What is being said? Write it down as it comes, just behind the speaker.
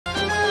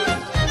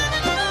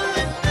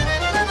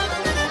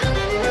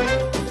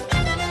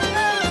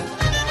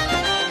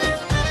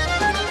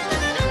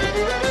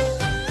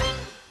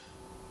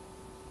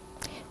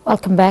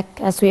Welcome back.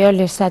 As we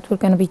earlier said, we're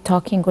going to be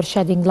talking or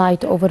shedding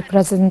light over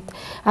President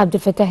Abdel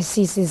Fattah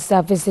al-Sisi's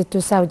visit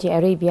to Saudi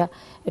Arabia,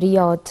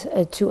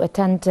 Riyadh, to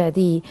attend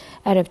the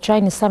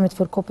Arab-China Summit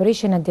for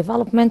Cooperation and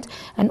Development,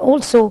 and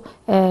also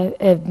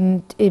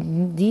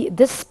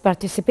this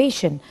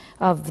participation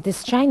of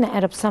this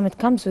China-Arab Summit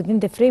comes within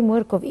the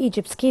framework of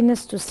Egypt's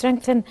keenness to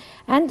strengthen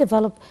and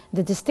develop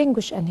the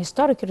distinguished and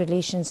historic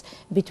relations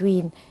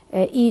between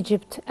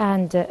Egypt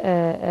and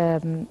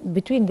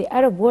between the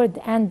Arab world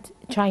and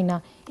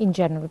China in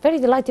general. Very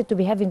delighted to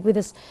be having with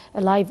us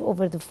live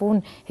over the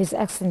phone His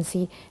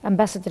Excellency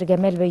Ambassador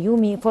Gamal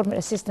Bayoumi, former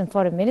Assistant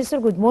Foreign Minister.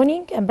 Good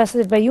morning,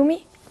 Ambassador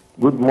Bayoumi.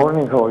 Good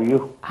morning. How are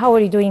you? How are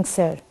you doing,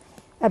 sir?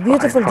 A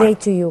beautiful day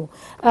to you.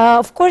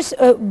 Of course,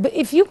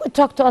 if you could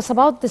talk to us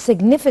about the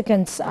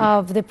significance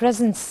of the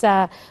President's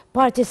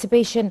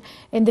participation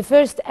in the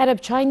first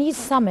Arab-Chinese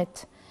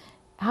Summit,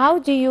 how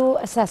do you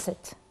assess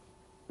it?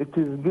 It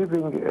is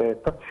giving a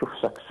touch of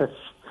success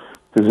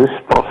to this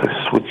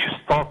process, which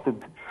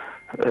started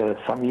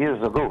some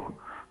years ago,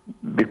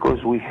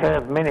 because we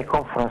have many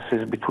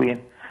conferences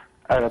between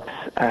Arabs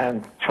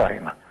and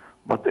China,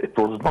 but it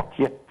was not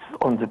yet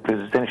on the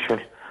presidential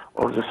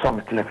or the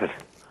summit level.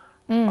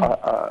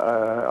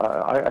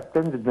 I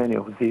attended many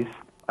of these,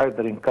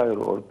 either in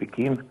Cairo or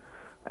Peking,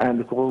 and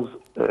it was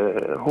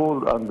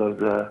held under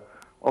the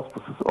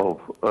auspices of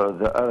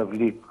the Arab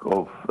League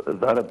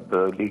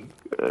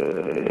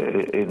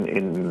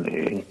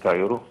in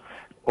Cairo,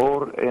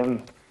 or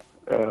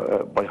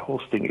by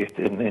hosting it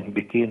in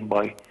Peking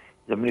by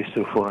the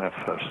Minister of Foreign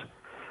Affairs.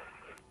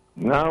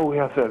 Now we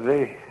have a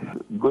very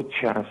good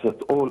chance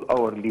that all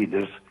our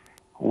leaders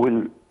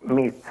will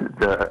meet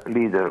the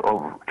leader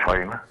of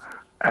China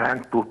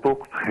and to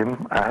talk to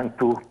him, and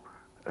to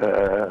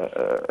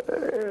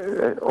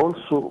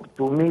also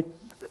to meet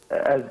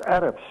as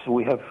Arabs.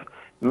 We have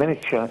many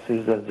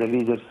chances that the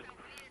leaders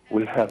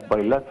will have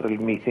bilateral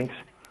meetings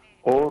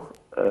or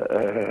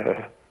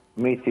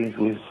meetings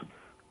with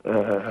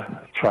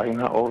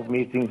China, or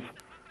meetings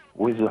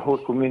with the whole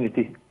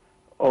community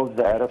of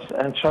the Arabs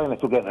and China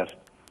together.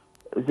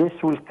 This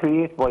will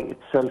create by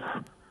itself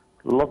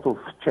a lot of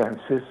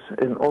chances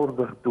in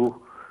order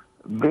to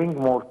bring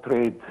more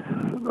trade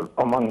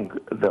among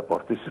the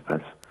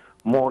participants,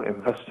 more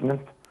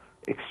investment,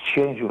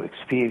 exchange of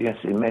experience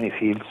in many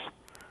fields.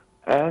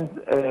 And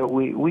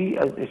we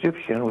as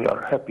Egyptians, we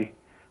are happy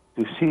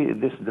to see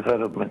this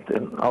development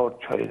in our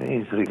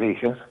Chinese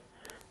relations,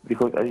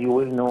 because as you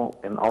well know,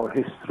 in our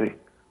history,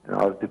 in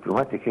our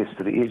diplomatic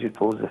history, Egypt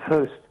was the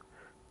first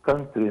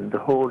country in the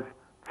whole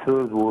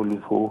Third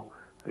World who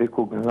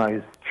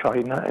recognized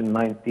China in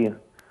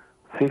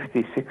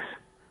 1956.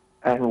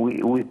 And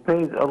we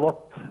paid a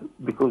lot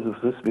because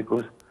of this,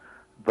 because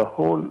the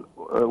whole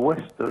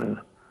Western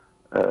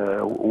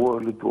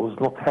world was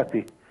not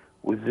happy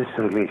with these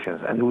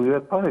relations. And we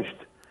were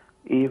punished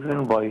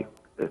even by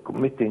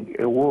committing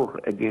a war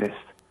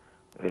against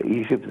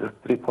Egypt, the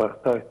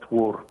tripartite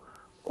war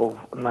of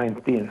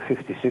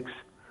 1956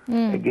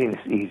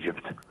 against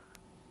Egypt.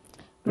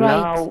 Right.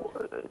 Now,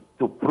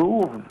 to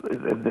prove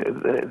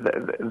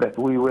that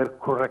we were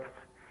correct,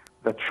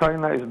 that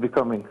China is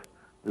becoming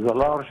the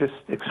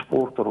largest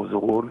exporter of the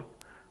world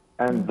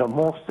and the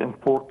most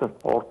important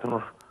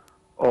partner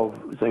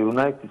of the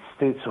United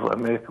States of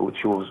America,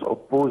 which was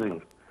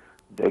opposing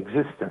the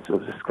existence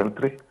of this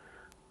country.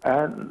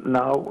 And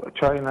now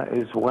China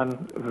is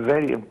one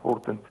very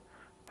important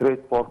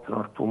trade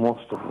partner to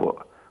most of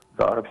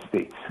the Arab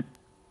states.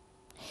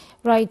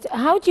 Right.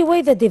 How do you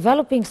weigh the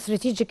developing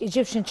strategic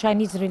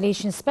Egyptian-Chinese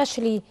relations,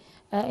 especially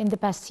in the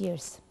past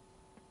years?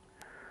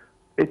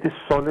 It is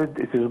solid.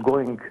 It is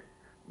going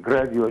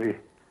gradually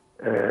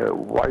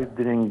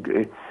widening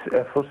its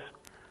efforts.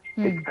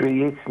 It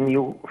creates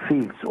new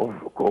fields of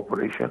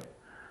cooperation.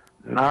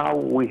 Now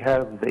we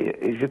have the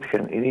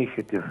Egyptian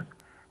initiative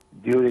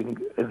during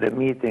the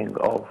meeting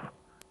of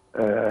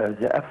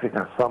the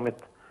African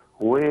Summit,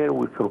 where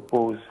we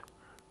propose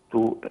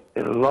to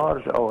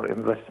enlarge our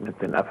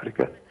investment in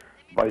Africa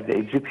by the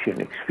Egyptian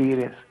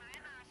experience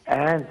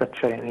and the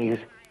Chinese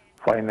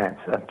finance.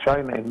 And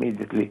China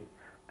immediately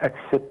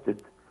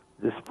accepted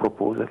this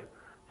proposal.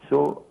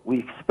 So we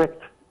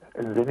expect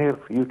in the near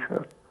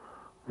future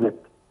that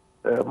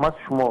much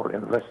more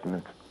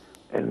investment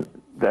in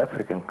the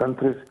African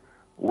countries,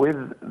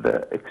 with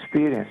the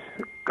experience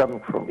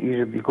coming from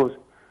Egypt, because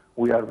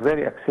we are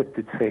very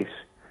accepted face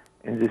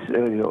in this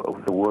area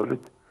of the world.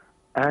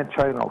 And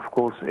China, of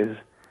course, is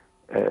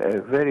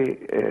a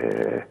very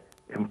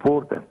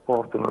important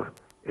partner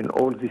in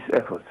all these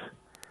efforts.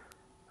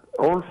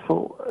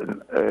 Also,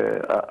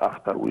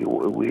 after we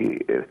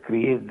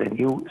create the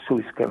new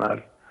Suez Canal,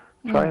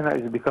 China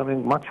is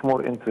becoming much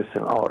more interested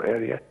in our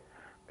area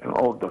in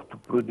order to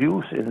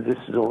produce in this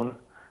zone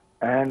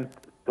and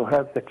to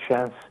have the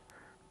chance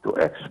to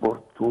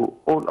export to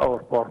all our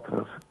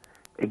partners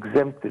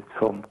exempted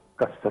from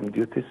custom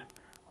duties,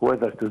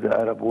 whether to the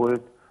Arab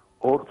world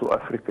or to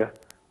Africa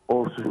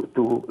or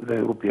to the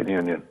European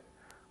Union.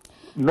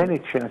 Many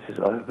chances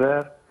are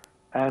there,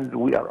 and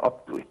we are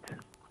up to it.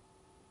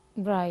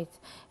 Right.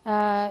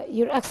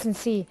 Your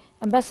Excellency,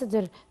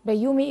 Ambassador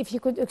Bayoumi, if you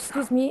could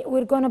excuse me,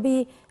 we're going to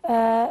be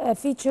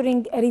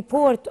featuring a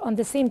report on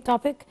the same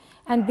topic,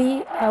 and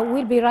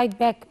we'll be right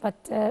back, but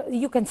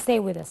you can stay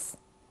with us.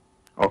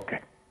 Okay.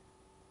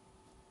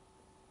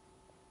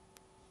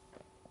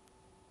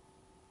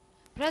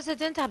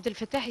 President Abdel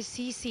Fattah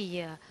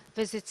el-Sisi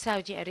visits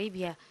Saudi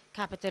Arabia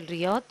capital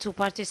Riyadh to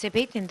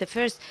participate in the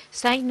first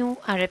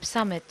Sino-Arab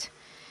Summit.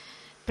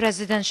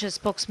 Presidential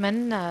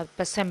spokesman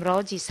Bassem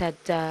Radi said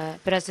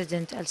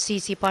President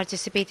al-Sisi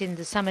participating in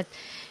the summit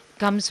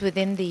comes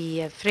within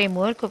the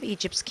framework of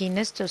Egypt's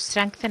keenness to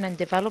strengthen and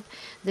develop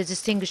the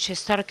distinguished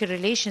historical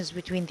relations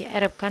between the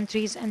Arab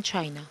countries and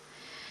China.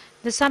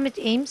 The summit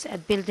aims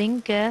at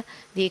building the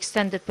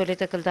extended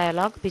political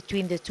dialogue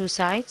between the two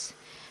sides,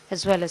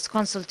 as well as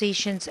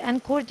consultations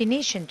and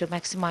coordination to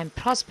maximize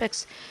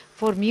prospects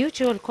for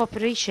mutual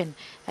cooperation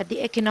at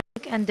the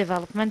economic and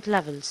development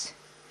levels.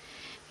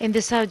 In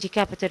the Saudi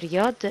capital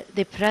Riyadh,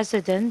 the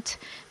president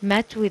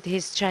met with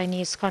his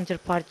Chinese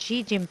counterpart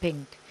Xi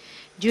Jinping.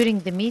 During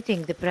the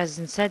meeting, the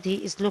president said he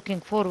is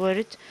looking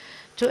forward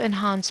to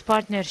enhance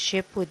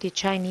partnership with the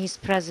Chinese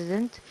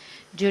president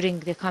during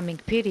the coming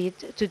period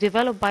to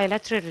develop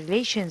bilateral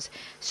relations,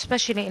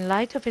 especially in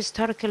light of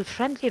historical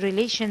friendly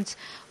relations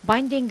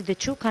binding the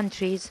two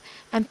countries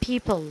and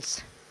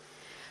peoples.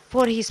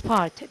 For his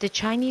part, the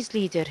Chinese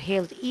leader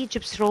hailed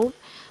Egypt's role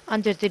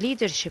under the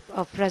leadership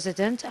of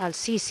President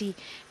al-Sisi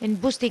in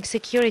boosting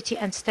security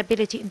and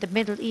stability in the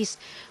Middle East,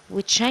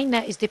 which China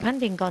is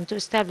depending on to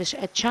establish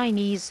a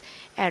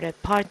Chinese-Arab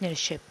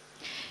partnership.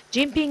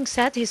 Jinping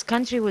said his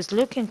country was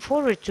looking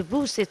forward to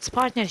boost its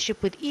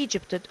partnership with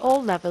Egypt at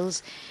all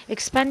levels,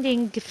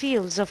 expanding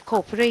fields of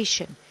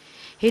cooperation.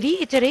 He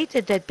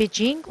reiterated that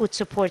Beijing would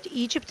support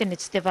Egypt in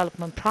its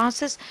development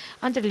process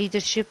under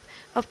leadership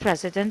of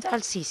President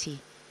al-Sisi.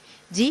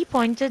 Xi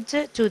pointed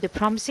to the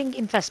promising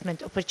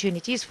investment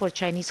opportunities for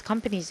Chinese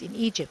companies in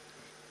Egypt.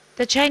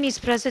 The Chinese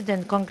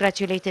president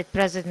congratulated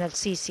President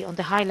al-Sisi on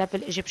the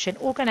high-level Egyptian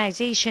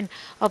organization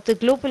of the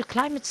Global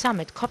Climate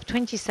Summit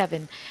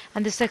COP27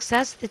 and the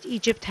success that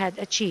Egypt had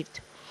achieved.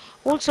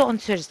 Also on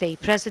Thursday,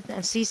 President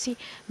al-Sisi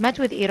met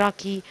with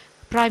Iraqi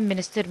Prime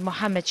Minister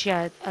Mohammed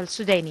Shia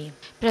al-Sudani.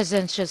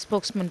 Presidential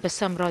spokesman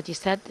Bassam Radi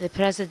said the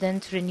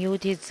president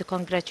renewed his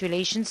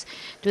congratulations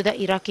to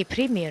the Iraqi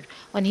premier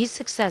on his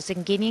success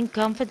in gaining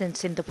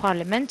confidence in the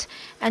parliament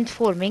and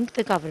forming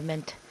the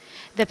government.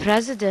 The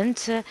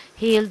president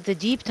hailed the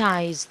deep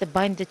ties that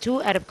bind the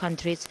two Arab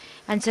countries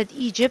and said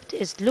Egypt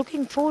is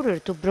looking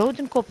forward to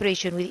broaden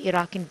cooperation with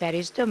Iraq in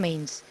various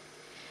domains.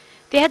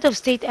 The head of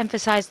state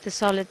emphasized the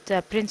solid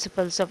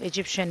principles of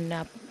Egyptian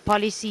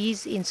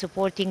policies in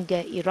supporting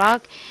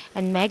Iraq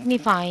and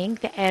magnifying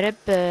the Arab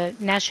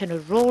national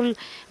role,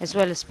 as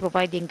well as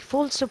providing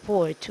full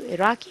support to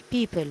Iraqi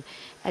people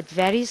at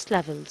various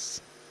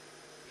levels.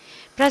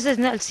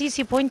 President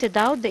al-Sisi pointed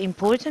out the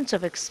importance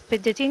of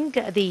expediting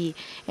the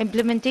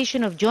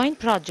implementation of joint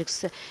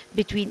projects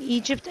between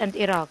Egypt and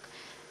Iraq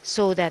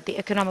so that the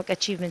economic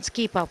achievements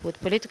keep up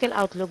with political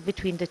outlook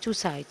between the two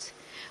sides.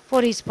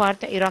 For his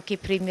part, the Iraqi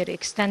premier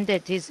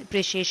extended his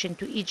appreciation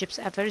to Egypt's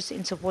efforts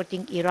in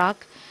supporting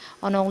Iraq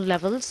on all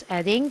levels,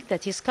 adding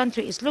that his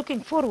country is looking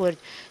forward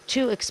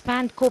to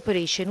expand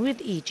cooperation with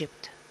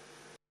Egypt.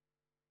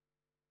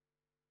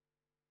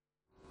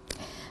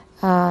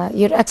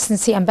 Your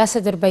Excellency,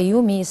 Ambassador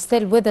Bayoumi is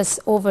still with us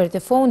over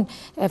the phone,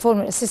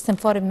 former Assistant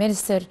Foreign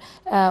Minister.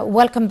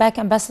 Welcome back,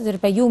 Ambassador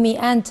Bayoumi.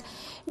 And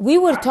we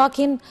were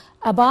talking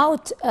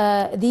about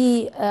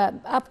the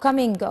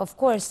upcoming, of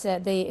course,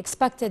 the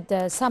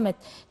expected summit,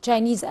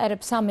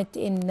 Chinese-Arab Summit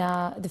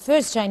the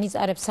first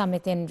Chinese-Arab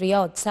Summit in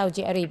Riyadh,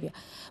 Saudi Arabia.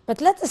 But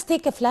let us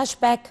take a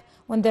flashback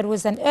when there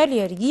was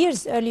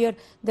years earlier,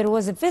 there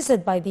was a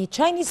visit by the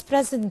Chinese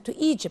president to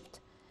Egypt.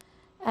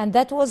 And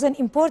that was an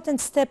important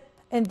step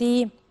in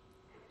the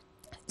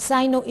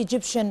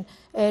Sino-Egyptian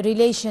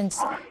relations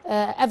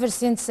ever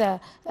since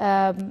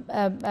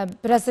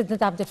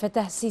President Abdel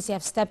Fattah el-Sisi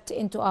have stepped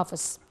into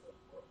office.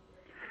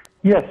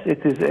 Yes,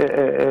 it is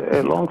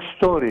a long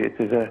story. It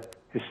is a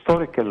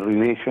historical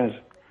relations.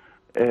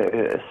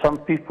 Some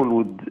people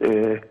would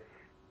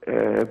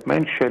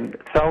mention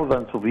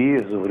thousands of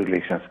years of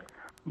relations.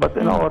 But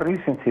in our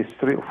recent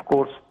history, of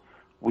course,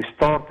 we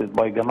started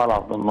by Gamal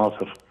Abdel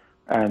Nasser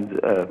and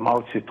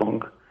Mao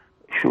Zedong.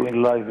 Xu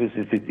Enlai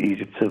visited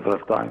Egypt several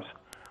times.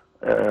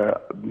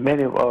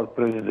 Many of our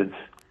presidents,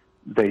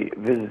 they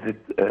visited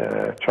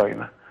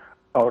China.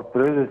 Our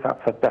president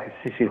Fattah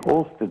el-Sisi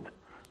hosted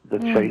the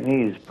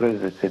Chinese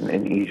president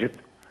in Egypt,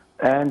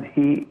 and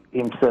he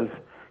himself,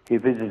 he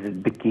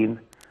visited Peking,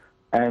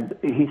 and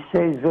he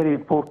says very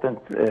important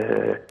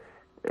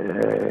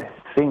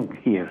thing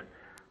here.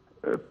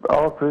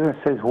 Our president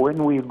says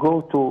when we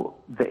go to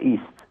the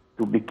east,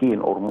 to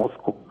Peking or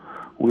Moscow,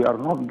 we are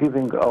not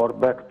giving our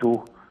back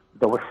to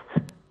the West,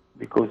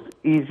 because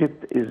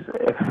Egypt is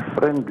a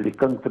friendly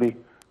country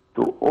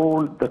to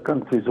all the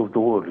countries of the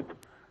world.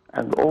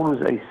 And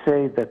always I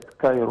say that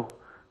Cairo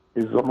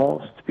is the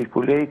most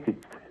populated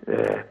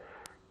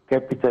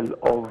capital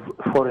of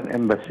foreign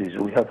embassies.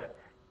 We have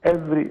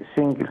every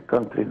single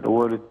country in the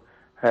world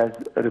has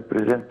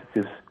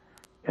representatives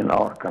in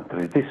our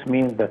country. This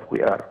means that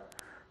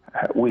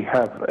we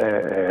have a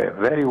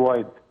very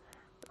wide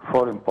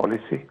foreign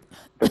policy,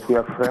 that we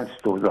are friends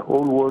to the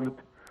whole world.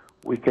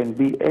 We can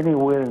be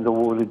anywhere in the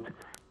world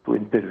to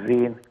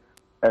intervene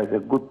as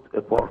a good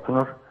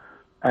partner,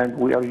 and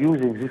we are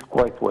using this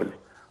quite well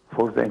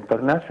for the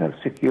international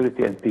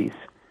security and peace,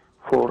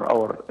 for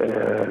our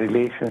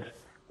relations,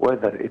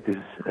 whether it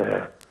is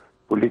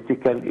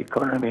political,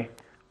 economy,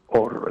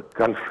 or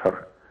culture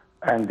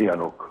and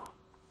dialogue.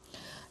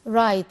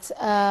 Right.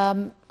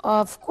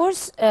 Of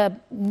course,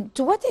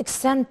 to what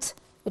extent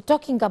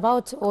talking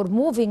about or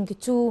moving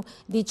to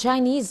the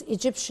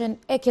Chinese-Egyptian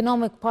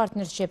economic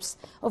partnerships,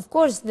 of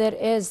course there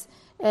is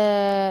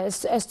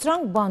a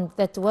strong bond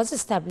that was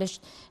established.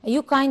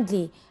 You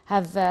kindly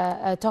have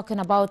talking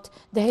about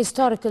the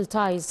historical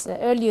ties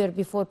earlier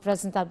before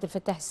President Abdel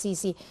Fattah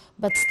Sisi,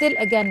 but still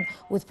again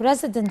with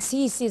President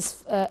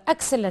Sisi's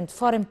excellent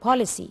foreign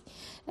policy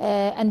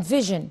and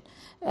vision,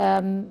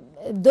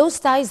 those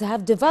ties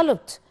have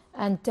developed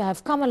and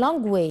have come a long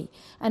way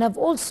and have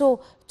also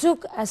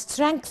took a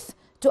strength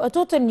to a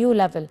total new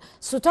level.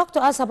 So talk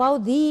to us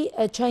about the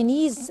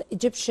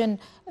Chinese-Egyptian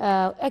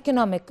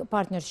economic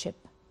partnership.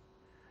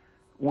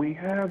 We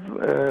have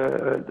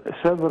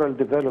several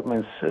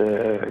developments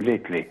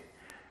lately.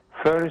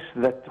 First,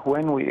 that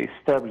when we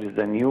established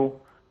the new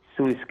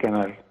Suez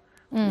Canal,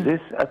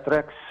 this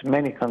attracts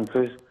many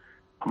countries,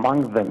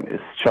 among them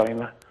is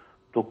China,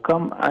 to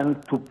come and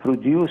to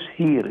produce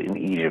here in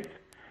Egypt.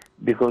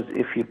 Because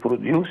if you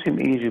produce in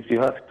Egypt,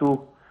 you have two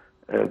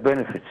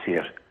benefits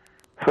here.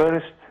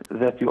 First,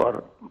 that you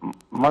are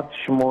much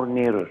more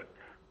nearer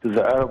to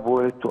the Arab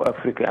world, to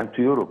Africa, and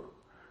to Europe.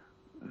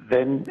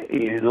 Then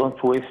you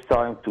don't waste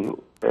time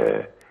to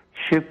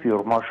ship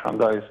your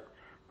merchandise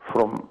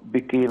from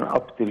Pekin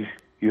up to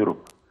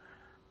Europe.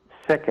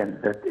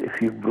 Second, that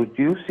if you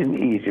produce in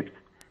Egypt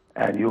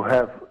and you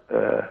have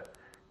a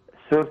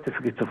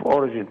certificate of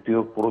origin to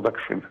your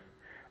production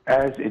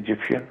as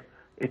Egyptian,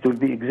 it will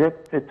be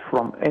exempted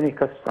from any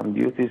custom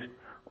duties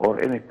or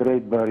any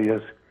trade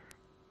barriers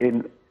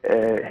in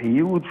a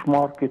huge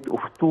market of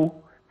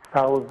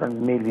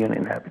 2,000 million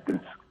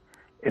inhabitants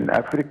in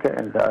Africa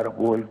and the Arab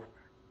world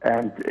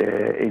and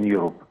in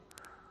Europe.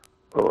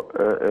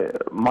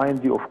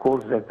 Mind you, of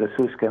course, that the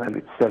Suez Canal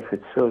itself,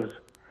 it serves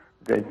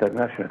the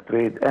international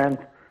trade and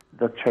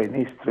the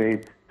Chinese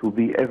trade to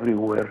be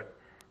everywhere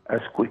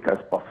as quick as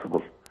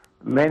possible.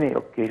 Many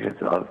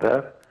occasions are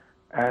there,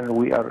 and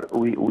we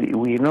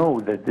know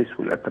that this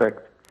will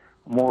attract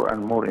more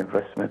and more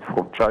investment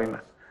from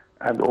China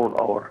and all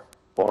our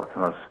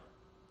partners.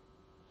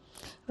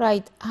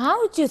 Right.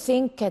 How do you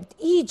think that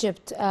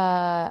Egypt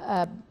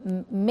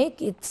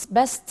make its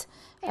best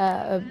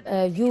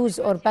use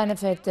or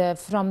benefit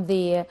from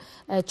the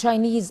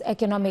Chinese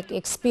economic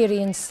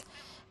experience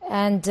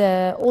and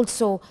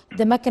also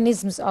the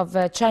mechanisms of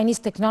Chinese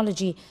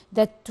technology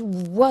that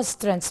was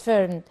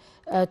transferred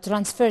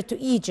to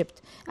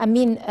Egypt? I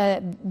mean,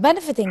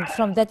 benefiting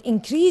from that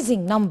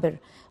increasing number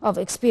of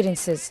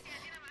experiences.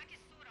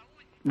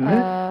 This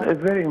is a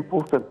very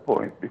important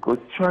point, because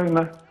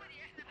China,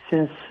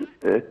 since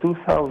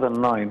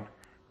 2009,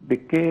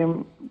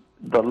 became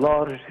the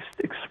largest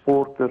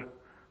exporter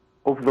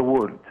of the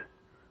world.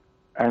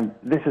 And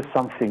this is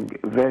something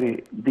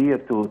very dear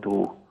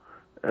to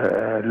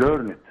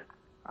learn it,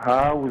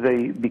 how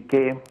they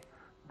became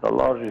the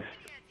largest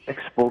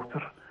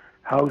exporter,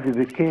 how they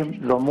became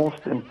the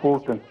most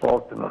important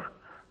partner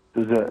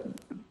to the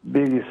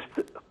biggest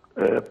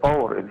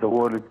power in the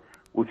world,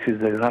 which is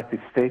the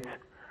United States,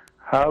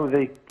 how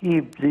they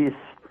keep these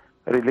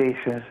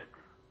relations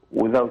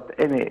without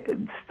any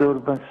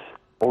disturbance,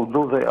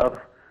 although they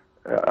are,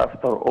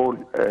 after all,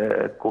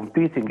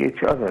 competing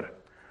each other.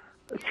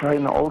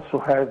 China also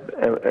has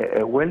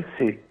a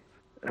wealthy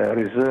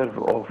reserve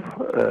of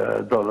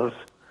dollars.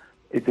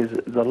 It is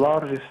the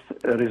largest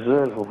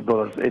reserve of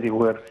dollars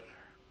anywhere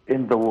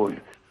in the world.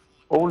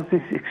 All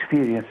these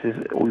experiences,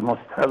 we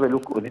must have a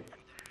look on it.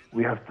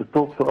 We have to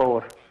talk to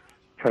our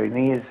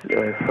Chinese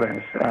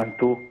friends and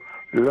to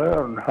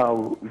learn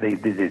how they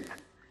did it.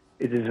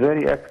 It is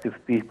very active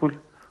people.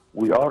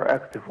 We are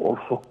active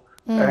also,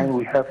 and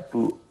we have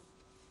to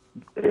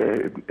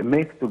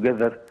make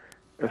together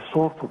a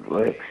sort of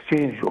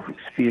exchange of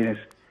experience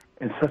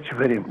in such a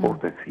very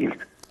important field.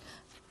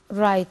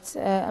 Right.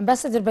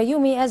 Ambassador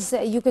Bayoumi, as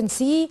you can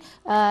see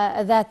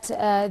that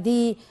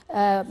the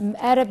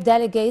Arab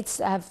delegates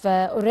have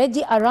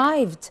already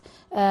arrived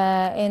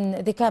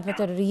in the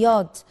capital,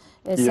 Riyadh,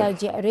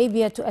 Saudi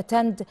Arabia, to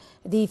attend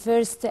the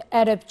first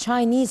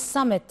Arab-Chinese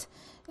summit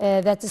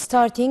that is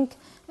starting.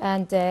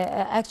 And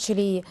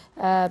actually,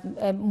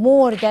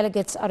 more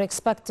delegates are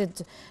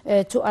expected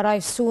to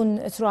arrive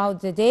soon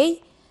throughout the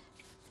day.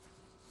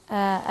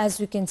 As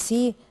we can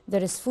see,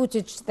 there is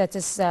footage that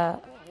is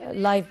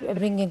live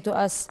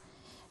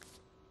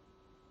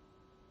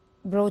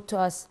brought to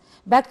us.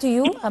 Back to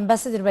you,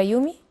 Ambassador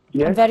Bayoumi.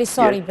 Yes, I'm very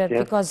sorry, yes, but yes.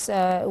 because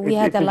we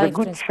had a It is a live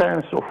good transmission.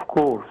 chance, of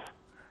course.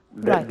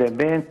 Right. The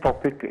main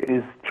topic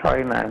is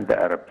China and the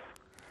Arabs.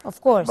 Of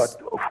course. But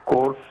of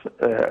course,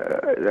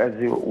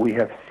 we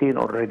have seen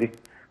already,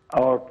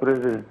 our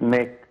president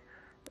made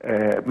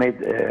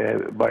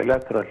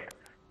bilateral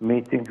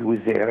meetings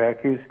with the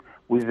Iraqis,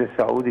 with the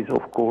Saudis,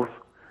 of course,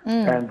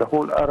 and the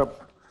whole Arab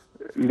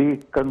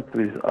League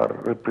countries are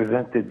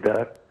represented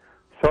there.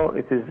 So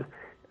it is,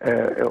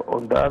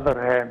 on the other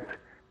hand,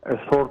 a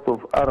sort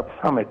of Arab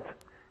summit,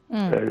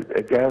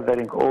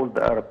 gathering all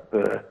the Arab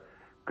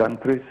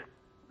countries.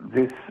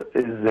 This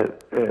is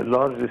the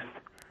largest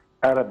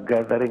Arab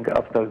gathering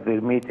after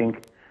their meeting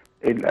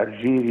in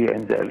Algeria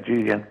and the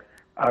Algerian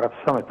Arab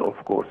Summit, of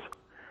course.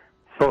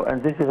 So,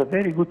 and this is a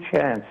very good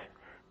chance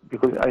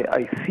because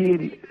I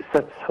feel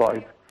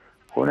satisfied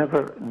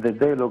whenever the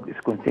dialogue is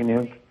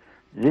continuing.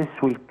 This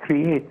will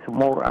create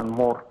more and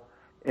more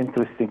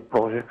interesting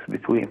projects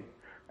between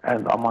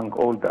and among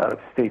all the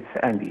Arab states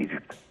and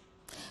Egypt.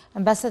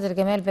 Ambassador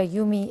Gamal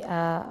Bayoumi,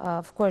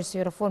 of course,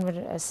 you're a former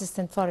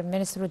Assistant Foreign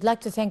Minister. Would like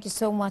to thank you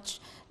so much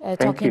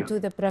talking to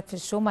the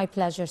Breakfast Show. My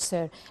pleasure,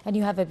 sir. And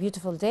you have a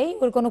beautiful day.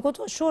 We're going to go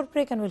to a short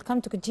break and we'll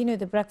come to continue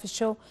the Breakfast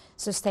Show,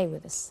 so stay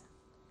with us.